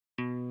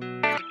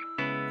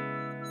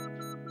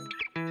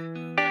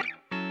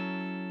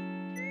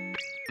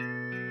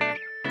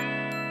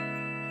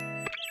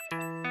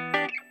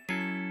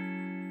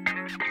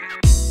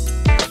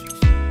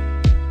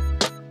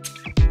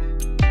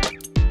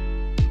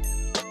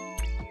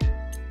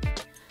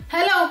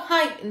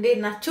ሃይ እንዴት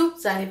ናችሁ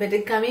ዛሬ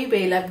በድጋሚ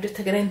በሌላ ቪዲዮ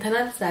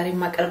ተገናኝተናል ዛሬ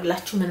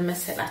ማቀርብላችሁ ምን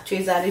መሰላችሁ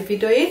የዛሬ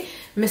ቪዲዮዬ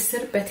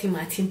ምስር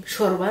በቲማቲም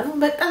ሾርባ ነው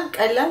በጣም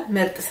ቀላል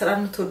ምርጥ ስራ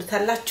ነው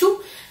ትወዱታላችሁ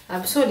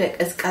አብሶ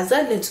ለቀዝቃዛ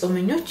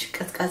ለጾመኞች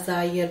ቀዝቃዛ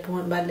አየር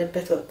በሆነ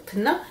ባለበት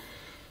ወቅትና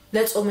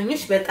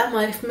ለጾመኞች በጣም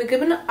አሪፍ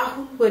ምግብ ነው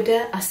አሁን ወደ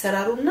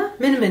አሰራሩና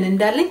ምን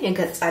እንዳለኝ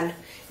እገልጻለሁ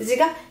እዚህ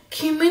ጋር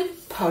ኪምን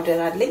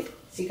ፓውደር አለኝ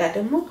እዚህ ጋር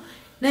ደግሞ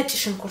ነጭ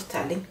ሽንኩርት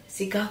አለኝ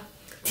እዚህ ጋር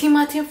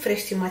ቲማቲም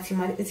ፍሬሽ ቲማቲም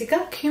አለ እዚህ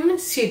ጋር ኪምን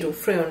ሲዱ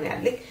ፍሬውን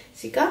ያለኝ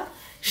እዚህ ጋር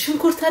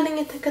ሽንኩርት አለኝ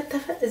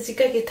የተከተፈ እዚህ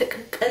ጋር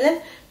የተቀቀለ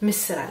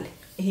ምስር አለኝ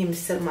ይሄ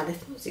ምስር ማለት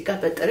ነው እዚህ ጋር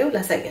በጥሬው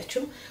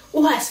ላሳያችሁ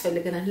ውሃ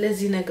ያስፈልገናል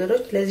ለዚህ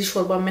ነገሮች ለዚህ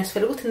ሾርባ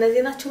የሚያስፈልጉት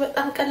እነዚህ ናቸው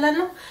በጣም ቀላል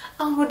ነው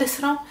አሁን ወደ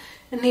ስራው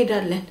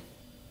እንሄዳለን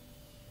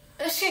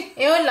እሺ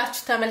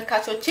ይኸውላችሁ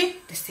ተመልካቾቼ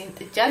ደስቴን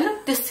ጥጃለሁ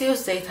ደስቴው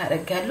ዘይት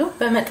አደርጋለሁ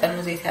በመጠኑ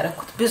ዘይት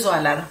ያደረኩት ብዙ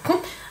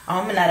አላረኩም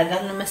አሁን ምን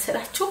አደርጋለሁ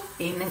መሰላችሁ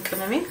ይሄንን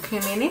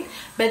ክሬሜን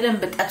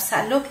በደንብ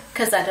ጠብሳለሁ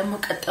ከዛ ደግሞ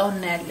ቀጣውን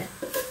እናያለን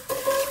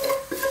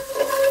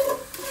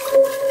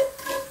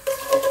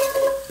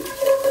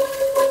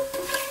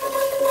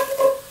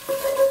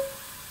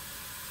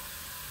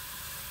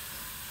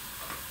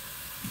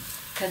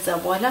ከዛ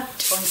በኋላ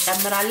ጨው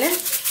እንጨምራለን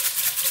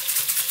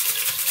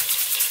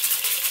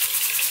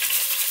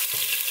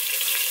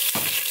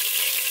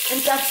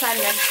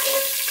እንጠብሳለን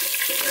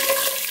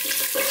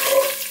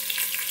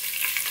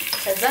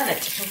ከዛ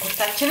ነጭ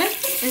ሽንኩርታችንን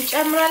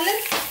እንጨምራለን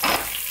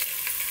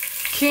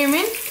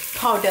ኪሚን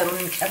ፓውደሩን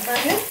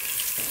እንጨምራለን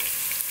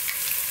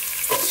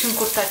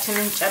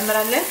ሽንኩርታችንን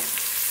እንጨምራለን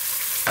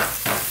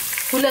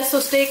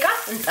 2-3 ደቂቃ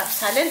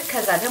እንጠብሳለን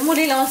ከዛ ደግሞ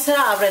ሌላውን ስራ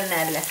አብረን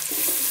እናያለን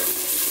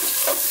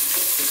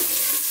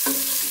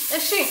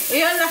እሺ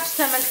ይኸውላችሁ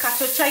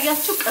ተመልካቾች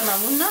አያችሁ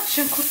ቅመሙና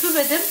ሽንኩርቱ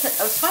በደንብ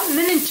ተጠብሷል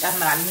ምን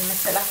እንጨምራለን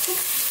መሰላችሁ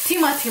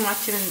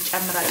ቲማቲማችንን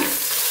እንጨምራለን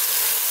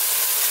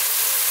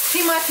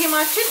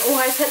ቲማቲማችን ውሃ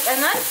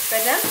ይሰጠናል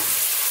በደንብ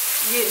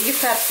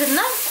ይፈርስና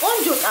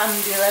ቆንጆ ጣዕም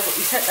እንዲረግ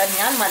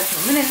ይሰጠናል ማለት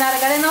ነው ምን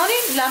እናደርጋለን አሁን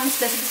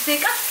ለ5-6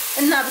 ደቂቃ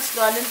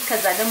እናበስለዋለን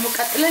ከዛ ደግሞ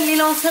ቀጥለን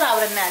ሌላውን ስራ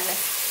አብረን እናያለን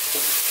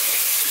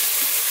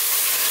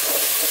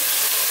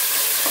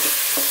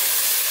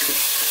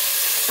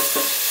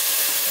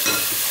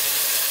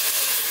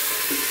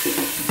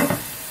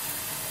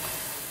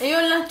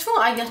ይኸውላችሁ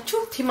አያችሁ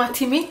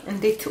ቲማቲሜ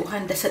እንዴት ውሃ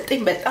እንደሰጠኝ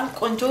በጣም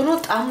ቆንጆ ነው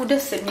ጣዕሙ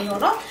ደስ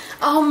የሚሆነው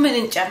አሁን ምን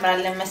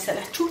እንጨምራለን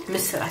መሰላችሁ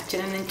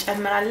ምስራችንን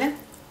እንጨምራለን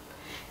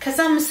ከዛ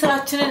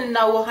ምስራችንን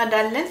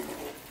እናዋሃዳለን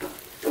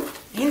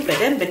ይሄን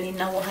በደንብ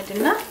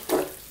እናዋሃድና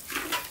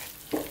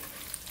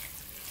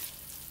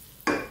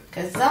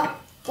ከዛ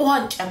ውሃ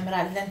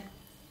እንጨምራለን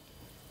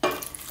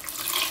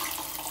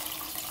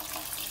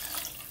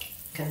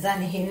ከዛ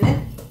ይሄንን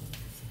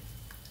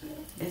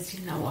ለዚህ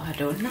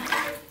እናዋሃደውና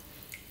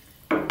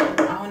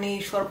አሁን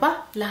ሾርባ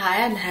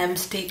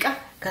ለ20-25 ደቂቃ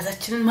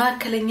ከዛችንን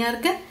ማከለኛ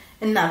አድርገን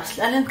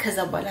እናበስላለን ከዛ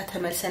በኋላ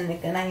ተመልሰን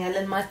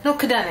እንገናኛለን ማለት ነው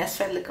ክዳን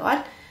ያስፈልገዋል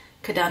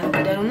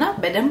ክዳኑና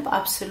በደንብ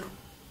አብስሉ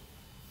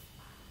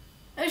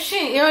እሺ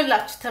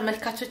ይኸውላችሁ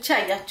ተመልካቾች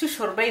አያችሁ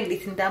ሾርባይ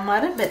እንዴት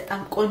እንዳማረ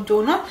በጣም ቆንጆ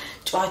ነው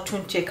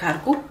ጨዋቹን ቼክ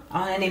አድርጉ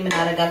አሁን እኔ ምን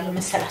አደርጋለሁ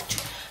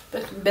መሰላችሁ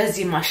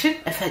በዚህ ማሽን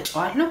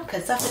እፈጨዋለሁ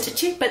ከዛ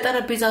ፈጭቼ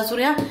በጠረጴዛ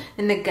ዙሪያ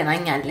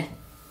እንገናኛለን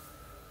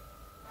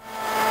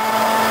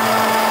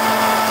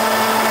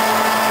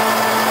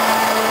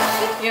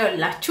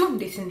ይኸውላችሁ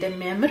እንዴት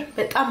እንደሚያምር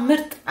በጣም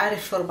ምርጥ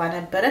አሪፍ ሾርባ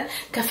ነበር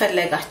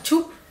ከፈለጋችሁ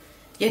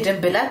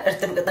የደንብላል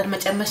እርጥብ ቅጠል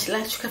መጨመር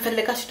ይችላልችሁ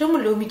ከፈለጋችሁ ደግሞ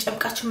ሎሚ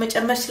ጨምቃችሁ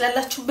መጨመር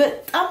ይችላልችሁ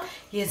በጣም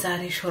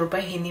የዛሬ ሾርባ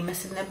ይሄን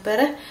ይመስል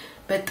ነበር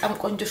በጣም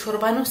ቆንጆ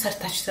ሾርባ ነው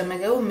ሰርታችሁ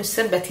ተመገቡ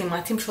ምስር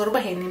በቲማቲም ሾርባ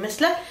ይሄን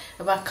ይመስላል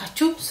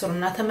እባካችሁ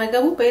ስሩና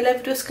ተመገቡ በሌላ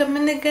ቪዲዮ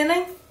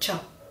እስከምንገናኝ ቻው